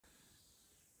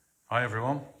Hi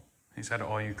everyone, it's Ed at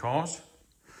RU Cars.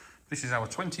 This is our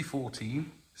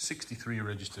 2014 63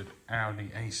 registered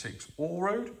Audi A6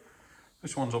 Allroad.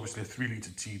 This one's obviously a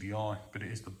 3-litre TDI, but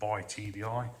it is the BiTdi.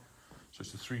 So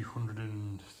it's the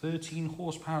 313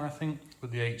 horsepower, I think,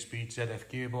 with the 8-speed ZF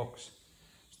gearbox.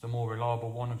 It's the more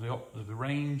reliable one of the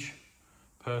range.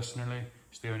 Personally,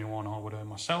 it's the only one I would own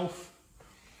myself.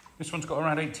 This one's got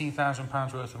around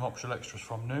 £18,000 worth of optional extras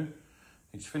from new.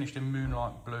 It's finished in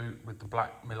moonlight blue with the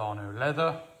black Milano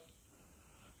leather.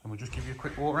 And we'll just give you a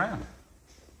quick walk around.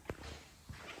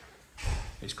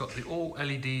 It's got the all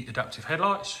LED adaptive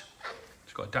headlights.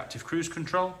 It's got adaptive cruise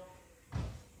control.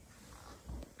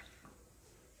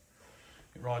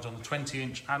 It rides on the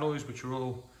 20-inch alloys, which are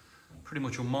all pretty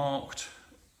much unmarked.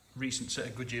 Recent set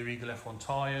of Goodyear Eagle F1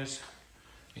 tyres.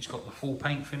 It's got the full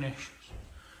paint finish.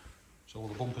 So all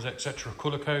the bumpers, etc. are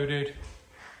colour coded.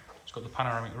 It's got the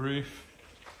panoramic roof.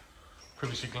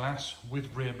 Privacy glass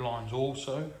with rear blinds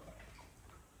also.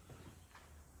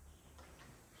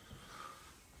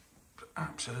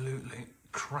 Absolutely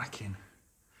cracking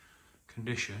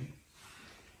condition.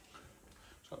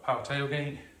 It's got power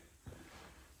tailgate,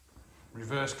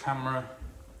 reverse camera,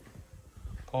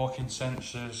 parking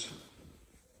sensors.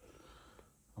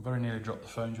 I very nearly dropped the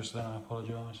phone just then, I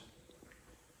apologise.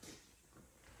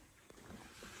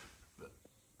 But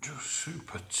just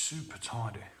super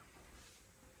tidy.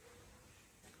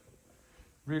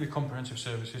 Really comprehensive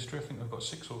service history. I think they've got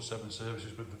 6 or 7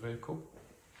 services with the vehicle.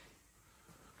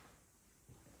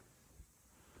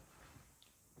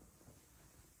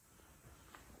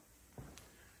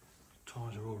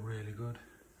 Tyres are all really good.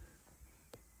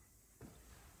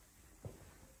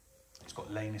 It's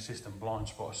got lane assist and blind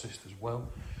spot assist as well.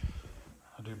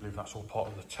 I do believe that's all part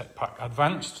of the Tech Pack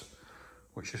Advanced,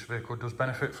 which this vehicle does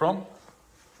benefit from.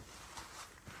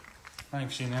 Now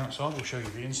you've seen the outside, we'll show you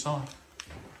the inside.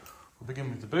 We'll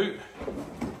begin with the boot.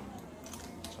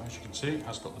 So as you can see, it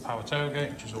has got the power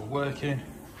tailgate, which is all working.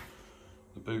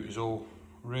 The boot is all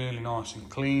really nice and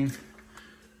clean.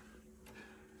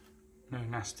 No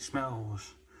nasty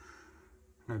smells,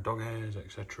 no dog hairs,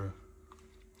 etc.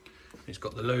 It's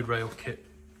got the load rail kit,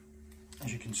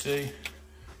 as you can see.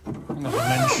 And as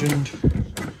I mentioned,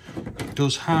 it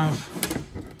does have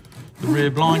the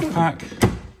rear blind pack. A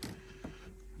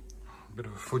bit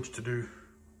of a fudge to do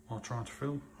while trying to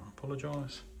film, I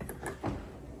apologise.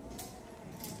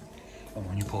 Oh,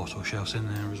 and your portal shelves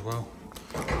in there as well.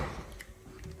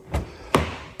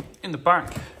 In the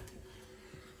back,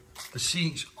 the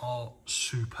seats are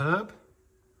superb.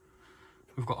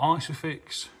 We've got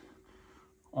Isofix,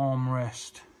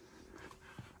 armrest,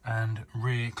 and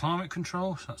rear climate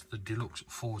control. So that's the deluxe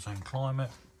 4-zone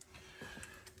climate.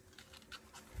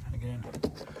 And again,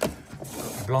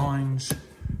 blinds.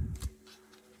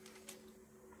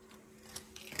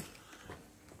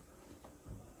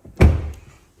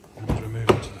 And as we move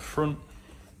into the front,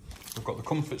 we've got the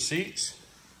comfort seats,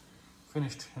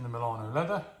 finished in the Milano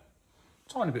leather.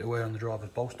 Tiny bit of wear on the driver's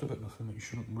bolster, but nothing that you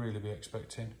shouldn't really be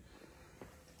expecting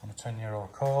on a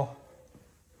 10-year-old car.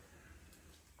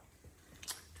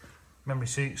 Memory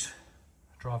seats,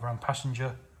 driver and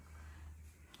passenger.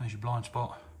 There's your blind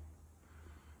spot.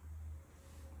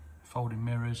 Folding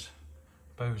mirrors,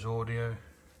 Bose audio,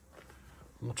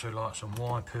 auto lights and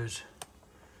wipers.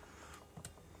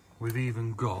 We've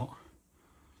even got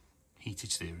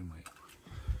heated steering wheel.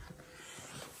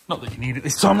 Not that you need it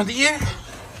this time of the year,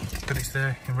 but it's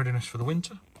there in readiness for the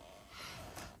winter.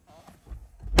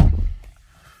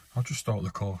 I'll just start the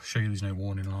car, show you there's no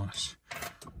warning lights.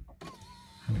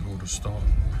 And it all does start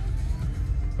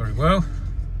very well.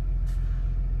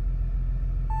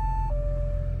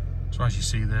 So as you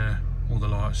see there, all the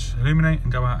lights illuminate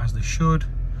and go out as they should.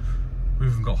 We've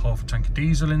even got half a tank of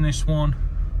diesel in this one.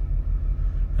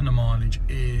 And the mileage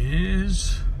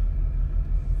is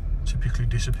typically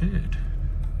disappeared.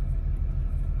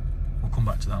 We'll come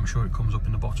back to that, I'm sure it comes up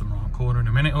in the bottom right corner in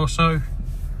a minute or so.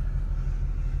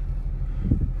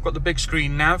 Got the big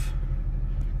screen nav,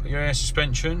 got your air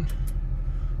suspension,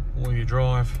 all your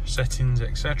drive settings,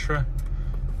 etc.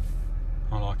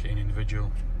 I like it in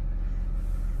individual.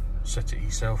 Set it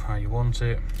yourself how you want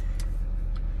it.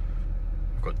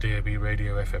 We've got DAB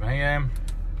radio, FM, AM,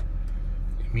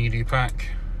 media pack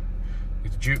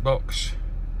with the jukebox,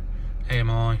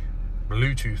 AMI,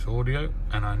 Bluetooth audio,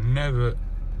 and I never,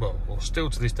 well, still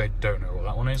to this day don't know what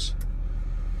that one is.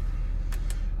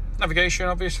 Navigation,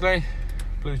 obviously,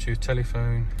 Bluetooth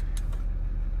telephone,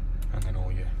 and then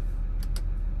all your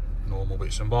normal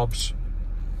bits and bobs.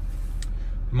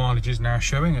 The mileage is now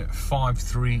showing at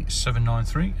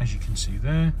 53793, as you can see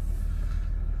there.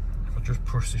 If I just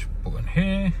push this button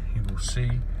here, you will see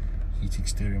heated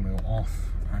steering wheel off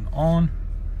and on.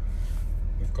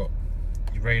 We've got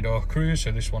your radar cruise,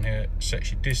 so this one here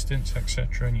sets your distance,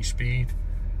 etc., and your speed.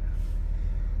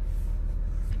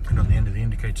 And on the end of the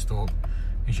indicator stalk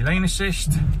is your lane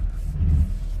assist.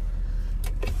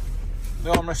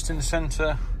 The armrest in the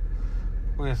centre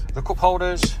with the cup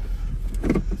holders.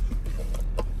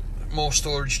 More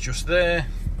storage just there.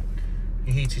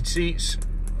 Your heated seats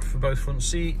for both front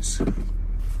seats.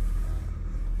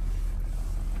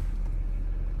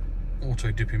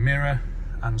 Auto dipping mirror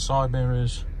and side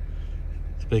mirrors.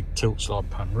 It's a big tilt slide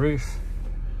pan roof.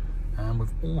 And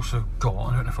we've also got,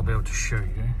 I don't know if I'll be able to show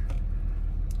you,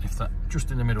 if that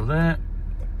just in the middle there,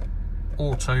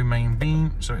 auto main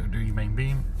beam, so it'll do your main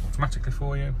beam automatically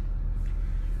for you.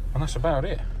 And that's about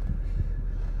it.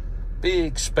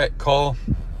 Big spec car.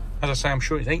 As I say, I'm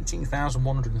sure it's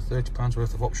 £18,130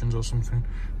 worth of options or something,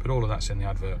 but all of that's in the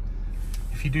advert.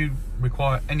 If you do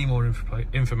require any more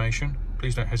information,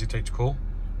 please don't hesitate to call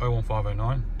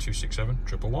 01509 267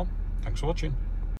 111. Thanks for watching.